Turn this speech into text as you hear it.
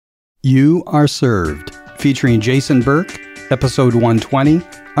You Are Served, featuring Jason Burke, episode 120,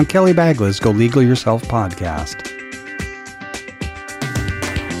 on Kelly Bagla's Go Legal Yourself podcast.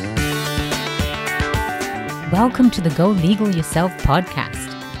 Welcome to the Go Legal Yourself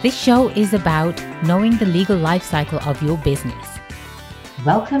podcast. This show is about knowing the legal life cycle of your business.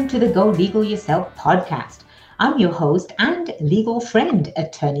 Welcome to the Go Legal Yourself podcast. I'm your host and legal friend,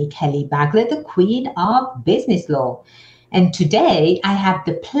 attorney Kelly Bagla, the queen of business law. And today I have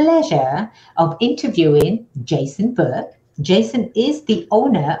the pleasure of interviewing Jason Burke. Jason is the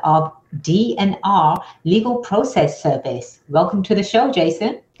owner of D&R Legal Process Service. Welcome to the show,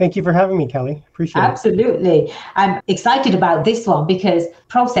 Jason. Thank you for having me, Kelly. Appreciate it. Absolutely. I'm excited about this one because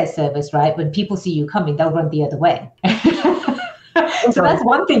process service, right? When people see you coming, they'll run the other way. So that's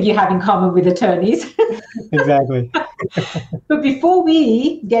one thing you have in common with attorneys. Exactly. But before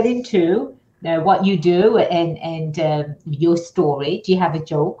we get into what you do and your story, do you have a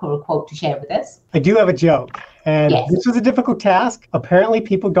joke or a quote to share with us? I do have a joke. And Yes. This was a difficult task. Apparently,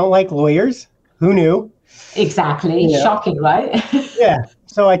 people don't like lawyers. Who knew? Exactly. Yeah. Shocking, right? Yeah.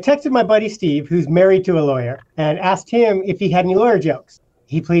 So I texted my buddy Steve, who's married to a lawyer, and asked him if he had any lawyer jokes.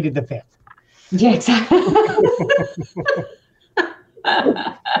 He pleaded the fifth. Yeah, exactly.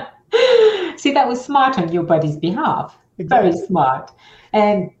 See, that was smart on your buddy's behalf. Exactly. Very smart.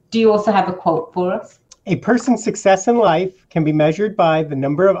 And do you also have a quote for us? A person's success in life can be measured by the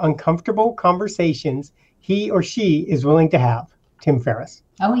number of uncomfortable conversations he or she is willing to have. Tim Ferriss.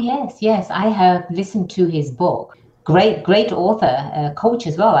 Oh, yes. I have listened to his book. Great author, coach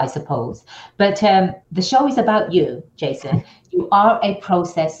as well, I suppose. But the show is about you, Jason. You are a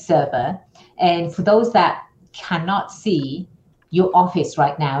process server. And for those that cannot see your office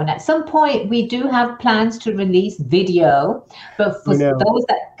right now, and at some point we do have plans to release video, but for those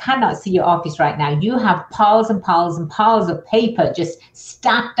that cannot see your office right now, you have piles and piles and piles of paper just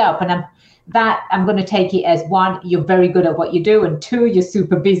stacked up. And I'm going to take it as one, you're very good at what you do, and two, you're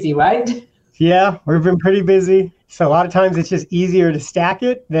super busy, right? Yeah, we've been pretty busy. So a lot of times it's just easier to stack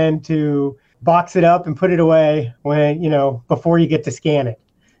it than to box it up and put it away when, before you get to scan it.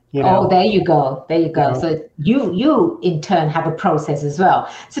 Oh, there you go. Yeah. So you in turn have a process as well.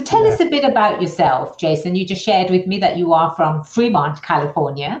 So tell us a bit about yourself, Jason. You just shared with me that you are from Fremont,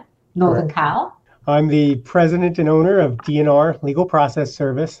 California, Northern Cal. I'm the president and owner of D&R Legal Process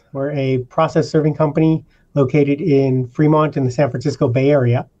Service. We're a process serving company located in Fremont in the San Francisco Bay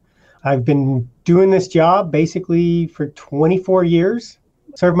Area. I've been doing this job basically for 24 years.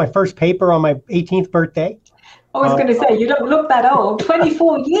 Served my first paper on my 18th birthday. I was going to say, you don't look that old,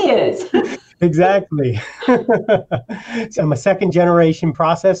 24 years. Exactly. So I'm a second generation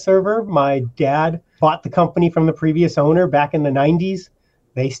process server. My dad bought the company from the previous owner back in the 90s.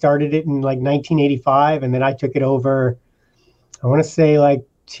 They started it in like 1985, and then I took it over, I want to say like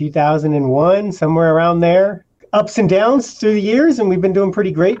 2001, somewhere around there. Ups and downs through the years, and we've been doing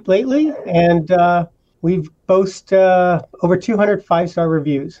pretty great lately. And we've boast over 200 five-star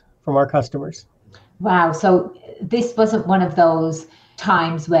reviews from our customers. Wow. So this wasn't one of those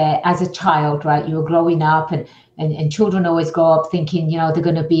times where as a child, right, you were growing up and children always grow up thinking, they're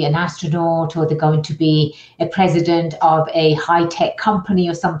going to be an astronaut or they're going to be a president of a high-tech company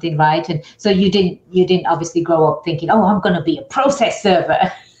or something, right? And so you didn't obviously grow up thinking, oh, I'm going to be a process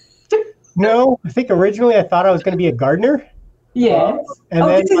server. No, I think originally I thought I was going to be a gardener. Yes. And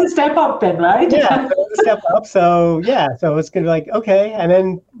then, this is a step up then, right? Yeah, it was a step up. So it's going to be like, okay. And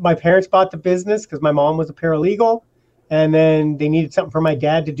then my parents bought the business because my mom was a paralegal. And then they needed something for my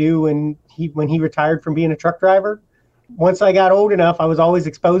dad to do when he retired from being a truck driver. Once I got old enough, I was always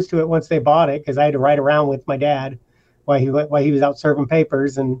exposed to it once they bought it because I had to ride around with my dad while he was out serving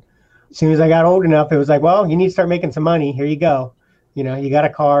papers. And as soon as I got old enough, it was like, well, you need to start making some money. Here you go. You got a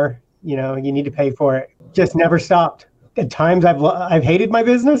car, you need to pay for it. Just never stopped. At times I've hated my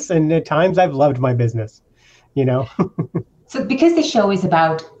business, and at times I've loved my business, So because this show is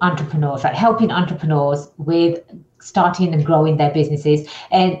about entrepreneurs, right, helping entrepreneurs with starting and growing their businesses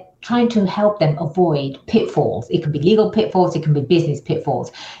and trying to help them avoid pitfalls. It can be legal pitfalls, it can be business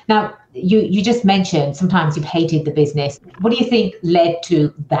pitfalls. Now, you just mentioned sometimes you've hated the business. What do you think led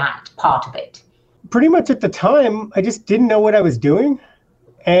to that part of it? Pretty much at the time, I just didn't know what I was doing.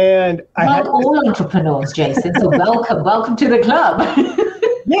 And Not all entrepreneurs, Jason. So welcome to the club.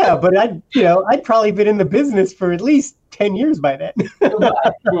 Yeah, but I'd probably been in the business for at least 10 years by then.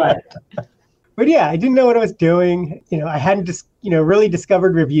 Right. But yeah, I didn't know what I was doing. I hadn't just, really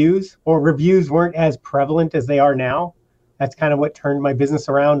discovered reviews, or reviews weren't as prevalent as they are now. That's kind of what turned my business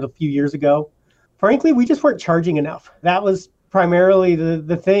around a few years ago. Frankly, we just weren't charging enough. That was primarily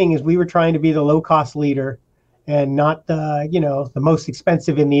the thing, is we were trying to be the low cost leader. and not the most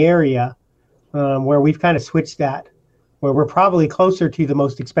expensive in the area, where we've kind of switched that, where we're probably closer to the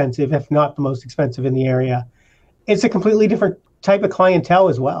most expensive, if not the most expensive in the area. It's a completely different type of clientele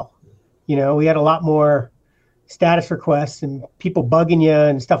as well. We had a lot more status requests and people bugging you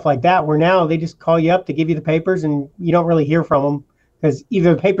and stuff like that, where now they just call you up to give you the papers and you don't really hear from them because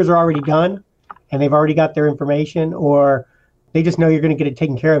either the papers are already done and they've already got their information, or they just know you're going to get it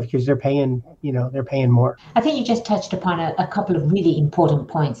taken care of because they're paying more. I think you just touched upon a couple of really important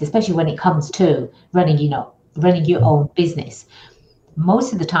points, especially when it comes to running your own business.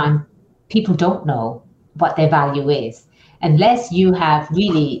 Most of the time, people don't know what their value is unless you have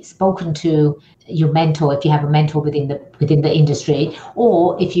really spoken to your mentor, if you have a mentor within the industry,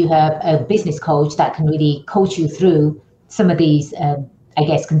 or if you have a business coach that can really coach you through some of these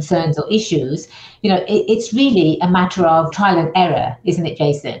concerns or issues. It's really a matter of trial and error, isn't it,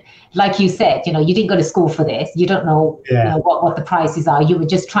 Jason? Like you said, you didn't go to school for this. You don't know, what the prices are. You were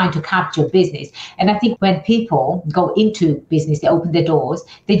just trying to capture business. And I think when people go into business, they open their doors,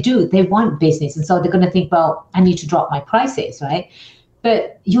 they want business. And so they're going to think, well, I need to drop my prices, right?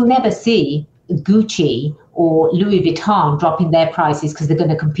 But you'll never see Gucci or Louis Vuitton dropping their prices because they're going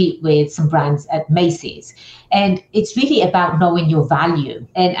to compete with some brands at Macy's. And it's really about knowing your value.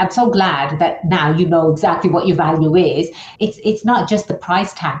 And I'm so glad that now you know exactly what your value is. It's not just the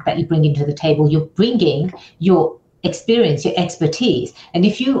price tag that you bring into the table. You're bringing your experience, your expertise. And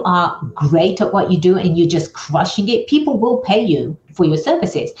if you are great at what you do and you're just crushing it, people will pay you for your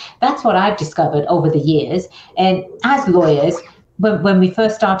services. That's what I've discovered over the years. And as lawyers, when we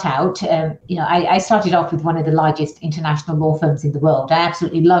first start out, I started off with one of the largest international law firms in the world. I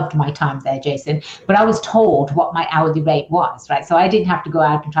absolutely loved my time there, Jason, but I was told what my hourly rate was, right? So I didn't have to go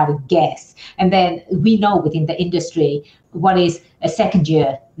out and try to guess. And then we know within the industry, what is a second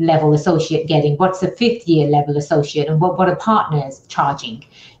year level associate getting, what's a fifth year level associate, and what are partners charging.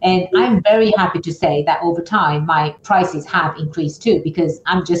 And I'm very happy to say that over time, my prices have increased too, because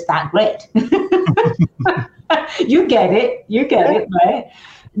I'm just that great. You get it, right?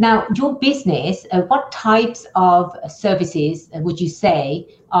 Now, your business, what types of services would you say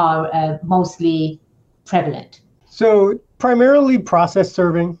are mostly prevalent? So primarily process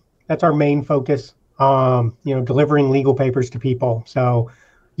serving. That's our main focus. Delivering legal papers to people. So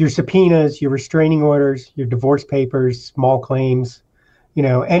your subpoenas, your restraining orders, your divorce papers, small claims,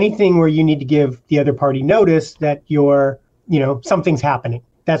 anything where you need to give the other party notice that something's happening.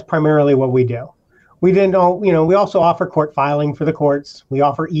 That's primarily what we do. We then, we also offer court filing for the courts. We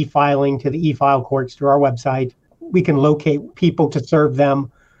offer e-filing to the e-file courts through our website. We can locate people to serve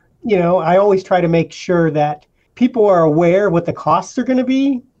them. I always try to make sure that people are aware what the costs are going to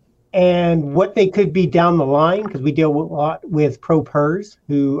be and what they could be down the line, because we deal a lot with pro pers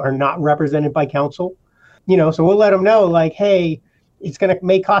who are not represented by counsel. So we'll let them know, like, hey,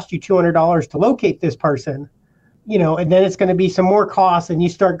 may cost you $200 to locate this person. And then it's going to be some more costs, and you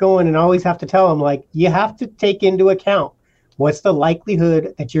start going and always have to tell them, like, you have to take into account what's the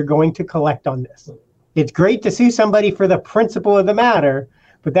likelihood that you're going to collect on this. It's great to sue somebody for the principle of the matter,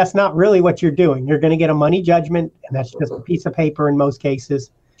 but that's not really what you're doing. You're going to get a money judgment, and that's just a piece of paper in most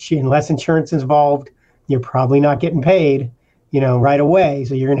cases. Unless insurance is involved, you're probably not getting paid, right away.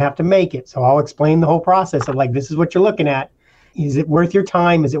 So you're going to have to make it. So I'll explain the whole process of, like, this is what you're looking at. Is it worth your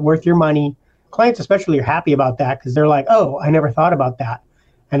time? Is it worth your money? Clients especially are happy about that because they're like, oh, I never thought about that.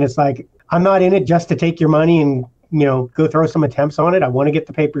 And it's like, I'm not in it just to take your money and, go throw some attempts on it. I want to get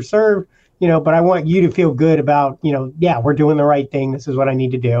the paper served, but I want you to feel good about, we're doing the right thing. This is what I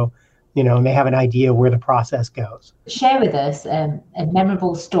need to do, and they have an idea where the process goes. Share with us a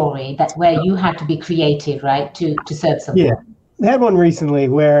memorable story where you had to be creative, right, to serve someone. Yeah, I had one recently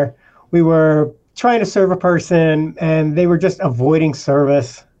where we were trying to serve a person and they were just avoiding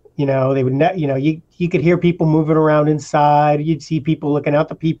service. They would, you could hear people moving around inside. You'd see people looking out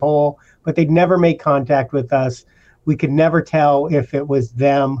the peephole, but they'd never make contact with us. We could never tell if it was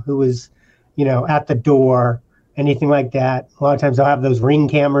them who was, at the door, anything like that. A lot of times they'll have those Ring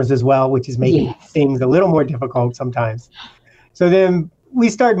cameras as well, which is making things a little more difficult sometimes. So then we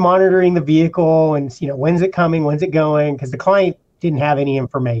started monitoring the vehicle and, when's it coming? When's it going? Because the client didn't have any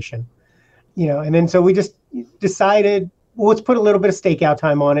information, and then so we just decided, well, let's put a little bit of stakeout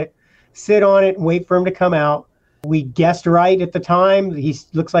time on it, sit on it and wait for him to come out. We guessed right at the time. He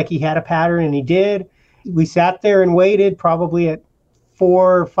looks like he had a pattern, and he did. We sat there and waited probably at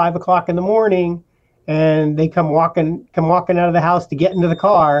 4 or 5 o'clock in the morning, and they come walking out of the house to get into the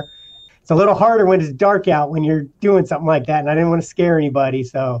car. It's a little harder when it's dark out when you're doing something like that, and I didn't want to scare anybody.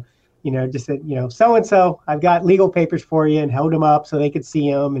 So, just said, so-and-so, I've got legal papers for you, and held them up so they could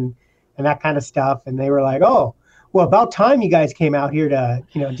see them. And and that kind of stuff. And they were like, oh, well, about time you guys came out here to,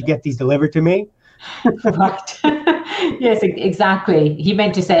 to get these delivered to me. Right. Yes, exactly. He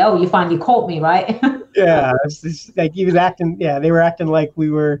meant to say, oh, you finally caught me, right? Yeah. It's like he was acting. Yeah. They were acting like we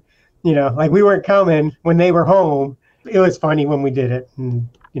were, like we weren't coming when they were home. It was funny when we did it. And,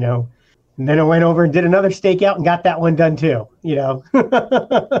 and then I went over and did another stakeout and got that one done too,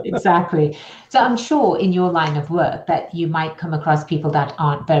 Exactly. So I'm sure in your line of work that you might come across people that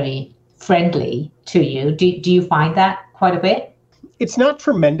aren't very friendly to you. Do you find that quite a bit? It's not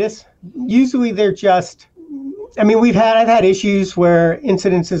tremendous. Usually they're just, I've had issues where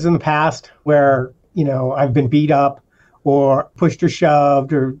incidences in the past where, I've been beat up or pushed or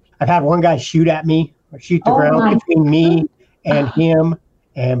shoved, or I've had one guy shoot at me or shoot the ground between me and him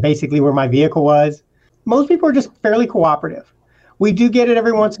and basically where my vehicle was. Most people are just fairly cooperative. We do get it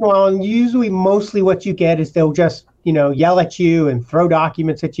every once in a while, and usually mostly what you get is they'll just, yell at you and throw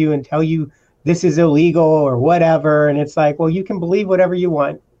documents at you and tell you this is illegal or whatever. And it's like, well, you can believe whatever you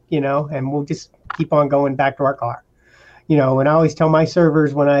want, and we'll just keep on going back to our car. And I always tell my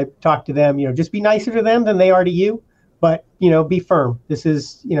servers when I talk to them, just be nicer to them than they are to you, but, be firm. This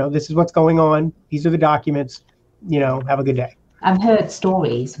is what's going on. These are the documents, have a good day. I've heard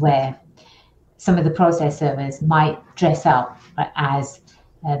stories where some of the process servers might dress up as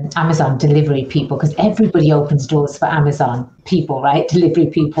Amazon delivery people, because everybody opens doors for Amazon people, right? Delivery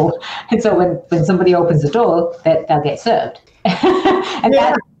people. And so when somebody opens the door, they'll get served.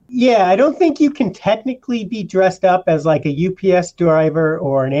 Yeah, I don't think you can technically be dressed up as like a UPS driver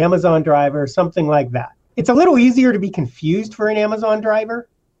or an Amazon driver or something like that. It's a little easier to be confused for an Amazon driver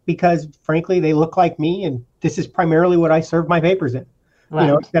because, frankly, they look like me, and this is primarily what I serve my papers in. Right.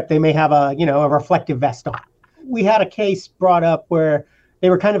 Except they may have a reflective vest on. We had a case brought up where they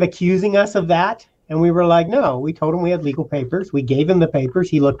were kind of accusing us of that, and we were like, no, we told him we had legal papers. We gave him the papers.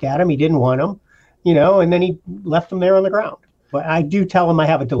 He looked at them. He didn't want them, and then he left them there on the ground. But I do tell him I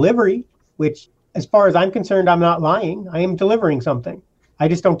have a delivery, which, as far as I'm concerned, I'm not lying. I am delivering something. I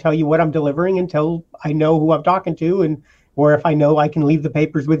just don't tell you what I'm delivering until I know who I'm talking to, or if I know I can leave the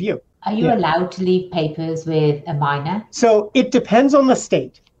papers with you. Are you allowed to leave papers with a minor? So it depends on the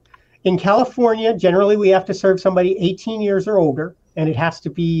state. In California, generally we have to serve somebody 18 years or older, and it has to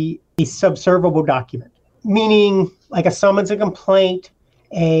be a subservable document, meaning like a summons and complaint,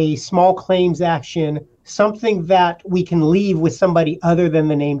 a small claims action, something that we can leave with somebody other than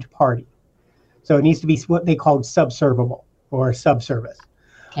the named party. So it needs to be what they call subservable or subservice.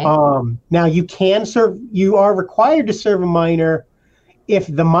 Okay. Now you are required to serve a minor if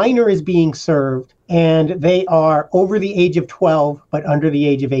the minor is being served and they are over the age of 12 but under the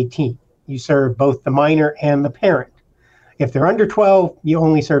age of 18. You serve both the minor and the parent. If they're under 12, you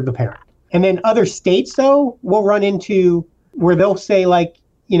only serve the parent. And then other states, though, will run into where they'll say, like,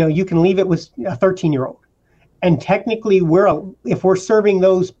 you can leave it with a 13-year-old. And technically, if we're serving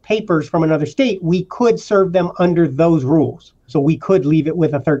those papers from another state, we could serve them under those rules. So we could leave it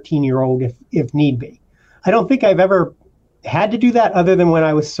with a 13-year-old if need be. I don't think I've ever had to do that other than when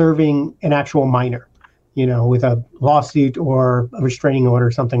I was serving an actual minor, with a lawsuit or a restraining order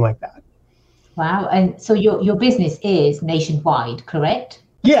or something like that. Wow. And so your business is nationwide, correct?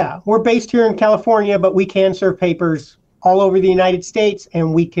 Yeah, we're based here in California, but we can serve papers all over the United States,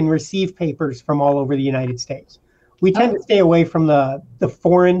 and we can receive papers from all over the United States. We tend to stay away from the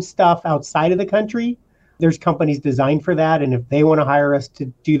foreign stuff outside of the country. There's companies designed for that, and if they want to hire us to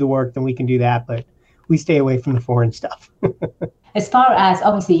do the work, then we can do that, but we stay away from the foreign stuff. As far as,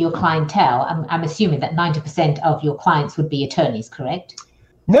 obviously, your clientele, I'm assuming that 90% of your clients would be attorneys, correct?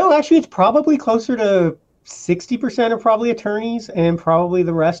 No, actually, it's probably closer to 60% are probably attorneys, and probably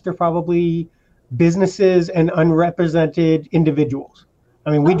the rest are probably businesses and unrepresented individuals.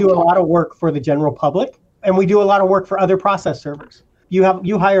 We do a lot of work for the general public, and we do a lot of work for other process servers.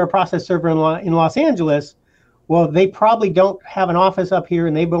 You hire a process server in Los Angeles, well, they probably don't have an office up here,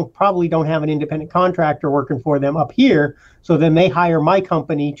 and they probably don't have an independent contractor working for them up here. So then they hire my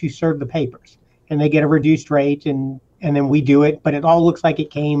company to serve the papers, and they get a reduced rate, and then we do it. But it all looks like it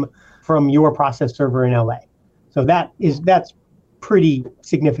came from your process server in LA. So that's pretty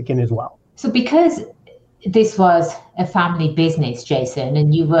significant as well. So because this was a family business, Jason,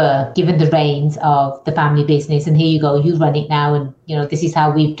 and you were given the reins of the family business, and here you go, you run it now, and this is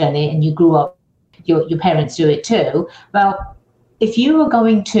how we've done it, and you grew up, your parents do it too. Well, if you were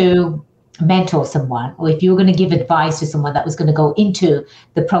going to mentor someone, or if you were going to give advice to someone that was going to go into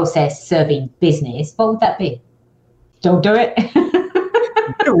the process serving business, what would that be? Don't do it.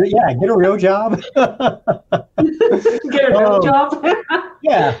 Get a real job. Get a real job.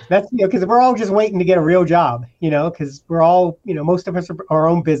 Yeah, that's, because we're all just waiting to get a real job, because we're all, most of us are our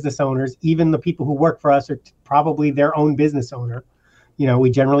own business owners. Even the people who work for us are probably their own business owner. We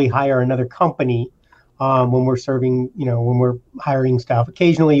generally hire another company when we're serving, when we're hiring staff.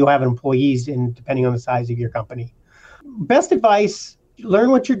 Occasionally you'll have employees, depending on the size of your company. Best advice,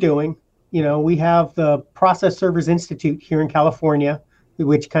 learn what you're doing. We have the Process Servers Institute here in California,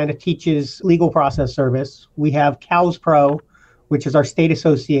 which kind of teaches legal process service. We have CALS Pro, which is our state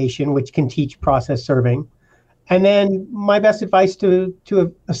association, which can teach process serving. And then my best advice to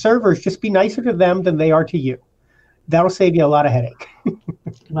a server is just be nicer to them than they are to you. That'll save you a lot of headache.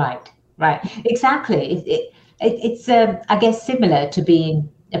 Right. Exactly. It's I guess, similar to being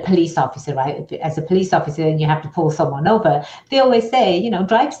a police officer, right? As a police officer, and you have to pull someone over, they always say,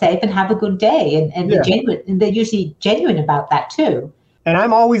 drive safe and have a good day. And they're usually genuine about that too. And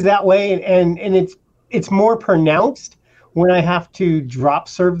I'm always that way. And it's more pronounced when I have to drop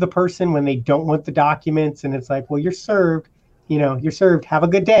serve the person when they don't want the documents. And it's like, well, you're served, you're served. Have a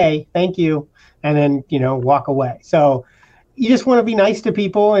good day. Thank you. And then, walk away. So you just want to be nice to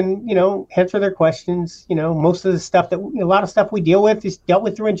people and, answer their questions. Most of the stuff a lot of stuff we deal with is dealt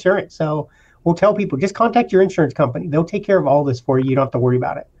with through insurance. So we'll tell people, just contact your insurance company. They'll take care of all this for you. You don't have to worry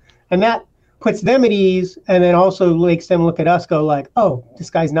about it. And that puts them at ease. And then also makes them look at us, go like, oh, this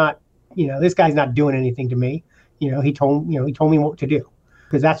guy's not doing anything to me. He told me what to do,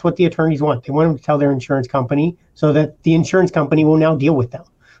 because that's what the attorneys want. They want them to tell their insurance company so that the insurance company will now deal with them.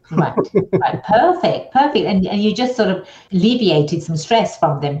 Right. Perfect. And you just sort of alleviated some stress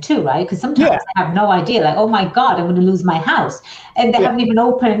from them too, right? Because sometimes they have no idea, like, oh my God, I'm going to lose my house. And they haven't even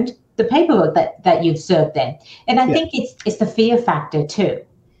opened the paperwork that you've served them. And I think it's the fear factor too,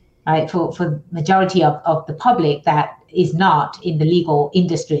 right? For majority of the public that is not in the legal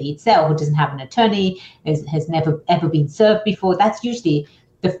industry itself, who doesn't have an attorney, has never ever been served before. That's usually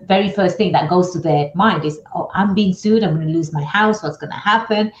the very first thing that goes to their mind is, oh, I'm being sued, I'm going to lose my house, what's going to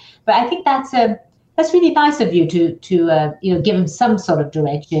happen? But I think that's really nice of you to give them some sort of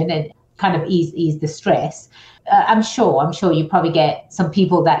direction and kind of ease the stress. I'm sure you probably get some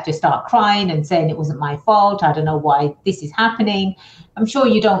people that just start crying and saying it wasn't my fault, I don't know why this is happening. I'm sure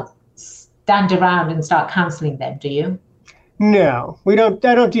you don't stand around and start counseling them, do you? No, we don't.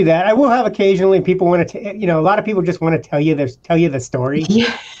 I don't do that. I will have occasionally people want to, a lot of people just want to tell you the story.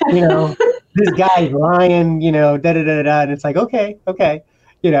 Yeah. This guy's lying, da da da da, and it's like, okay,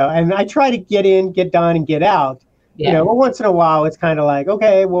 and I try to get in, get done, and get out. Yeah. But once in a while, it's kind of like,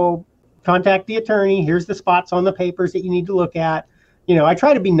 okay, well, contact the attorney. Here's the spots on the papers that you need to look at. I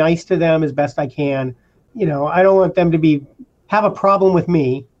try to be nice to them as best I can. I don't want them to have a problem with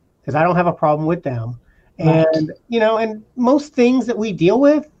me, because I don't have a problem with them. And, and most things that we deal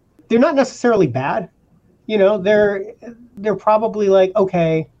with, they're not necessarily bad. They're probably like,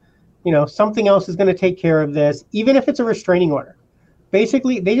 okay, something else is going to take care of this, even if it's a restraining order.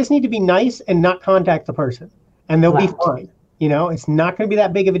 Basically, they just need to be nice and not contact the person, and they'll be fine. It's not going to be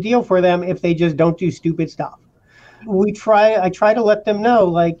that big of a deal for them if they just don't do stupid stuff. I try to let them know,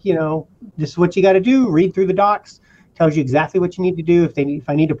 like, this is what you got to do. Read through the docs. Tells you exactly what you need to do. If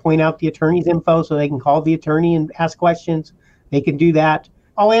I need to point out the attorney's info so they can call the attorney and ask questions, they can do that.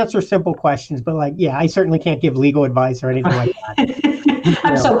 I'll answer simple questions, but I certainly can't give legal advice or anything like that.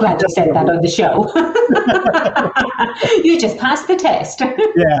 I'm so glad you said that on the show. You just passed the test.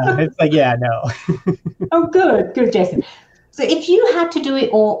 Yeah, it's like, no. Oh, good, Jason. So if you had to do it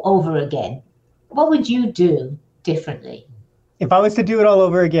all over again, what would you do differently? If I was to do it all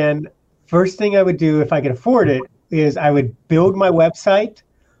over again, first thing I would do, if I could afford it, is I would build my website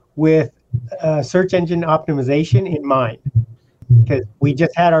with search engine optimization in mind. Because we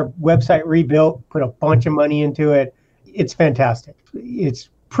just had our website rebuilt, put a bunch of money into it. It's fantastic. It's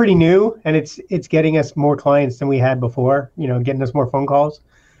pretty new, and it's getting us more clients than we had before, getting us more phone calls.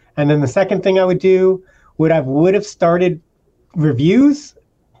 And then the second thing I would do would have started reviews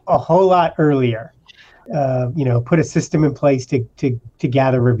a whole lot earlier. Put a system in place to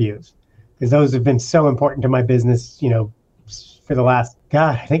gather reviews. Because those have been so important to my business, for the last,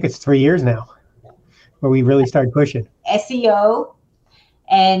 I think it's 3 years now, where we really started pushing. SEO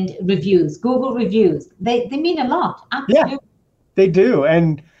and reviews, Google reviews, they mean a lot. Absolutely. Yeah, they do.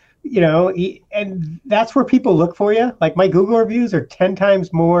 And, and that's where people look for you. Like my Google reviews are 10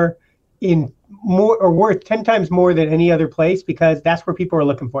 times worth 10 times more than any other place, because that's where people are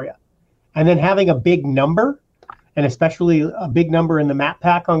looking for you. And then having a big number, and especially a big number in the map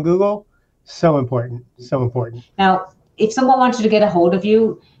pack on Google, so important. Now, if someone wanted to get a hold of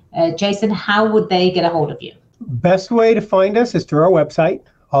you, Jason, how would they get a hold of you? Best way to find us is through our website.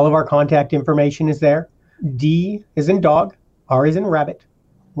 All of our contact information is there. D is in dog, R is in rabbit,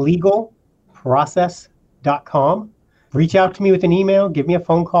 legalprocess.com. Reach out to me with an email, give me a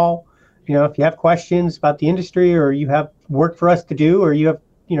phone call. If you have questions about the industry, or you have work for us to do, or you have,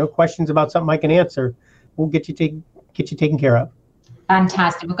 questions about something I can answer, we'll get you taken care of.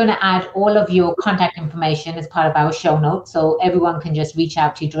 Fantastic. We're going to add all of your contact information as part of our show notes, so everyone can just reach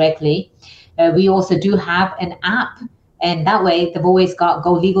out to you directly. We also do have an app, and that way they've always got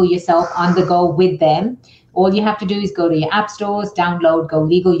Go Legal Yourself on the go with them. All you have to do is go to your app stores, download Go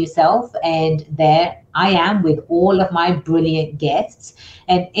Legal Yourself, and there I am with all of my brilliant guests.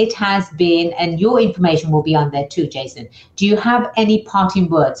 And it has been, and your information will be on there too, Jason. Do you have any parting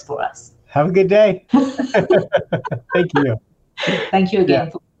words for us? Have a good day. Thank you. Thank you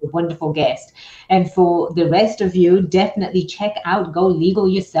again for a wonderful guest. And for the rest of you, definitely check out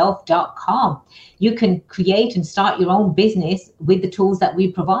golegalyourself.com. You can create and start your own business with the tools that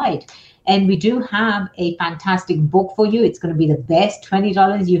we provide. And we do have a fantastic book for you. It's going to be the best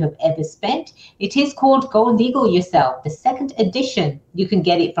 $20 you have ever spent. It is called Go Legal Yourself, the second edition. You can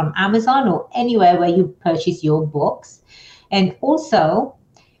get it from Amazon or anywhere where you purchase your books. And also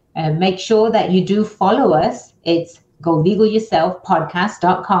make sure that you do follow us. It's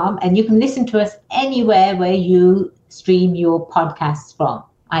golegalyourselfpodcast.com, and you can listen to us anywhere where you stream your podcasts from.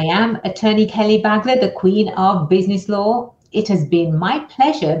 I am attorney Kelly Bagler, the Queen of Business Law. It has been my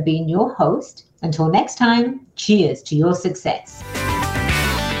pleasure being your host. Until next time, cheers to your success.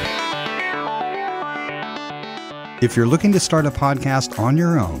 If you're looking to start a podcast on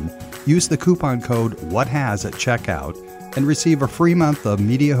your own, use the coupon code WHATHAS at checkout and receive a free month of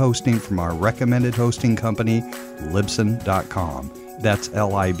media hosting from our recommended hosting company, Libsyn.com. That's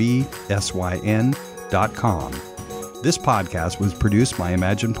LIBSYN.com. This podcast was produced by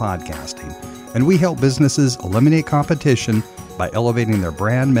Imagine Podcasting, and we help businesses eliminate competition by elevating their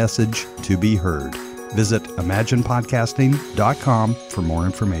brand message to be heard. Visit ImaginePodcasting.com for more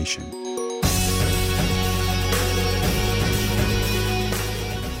information.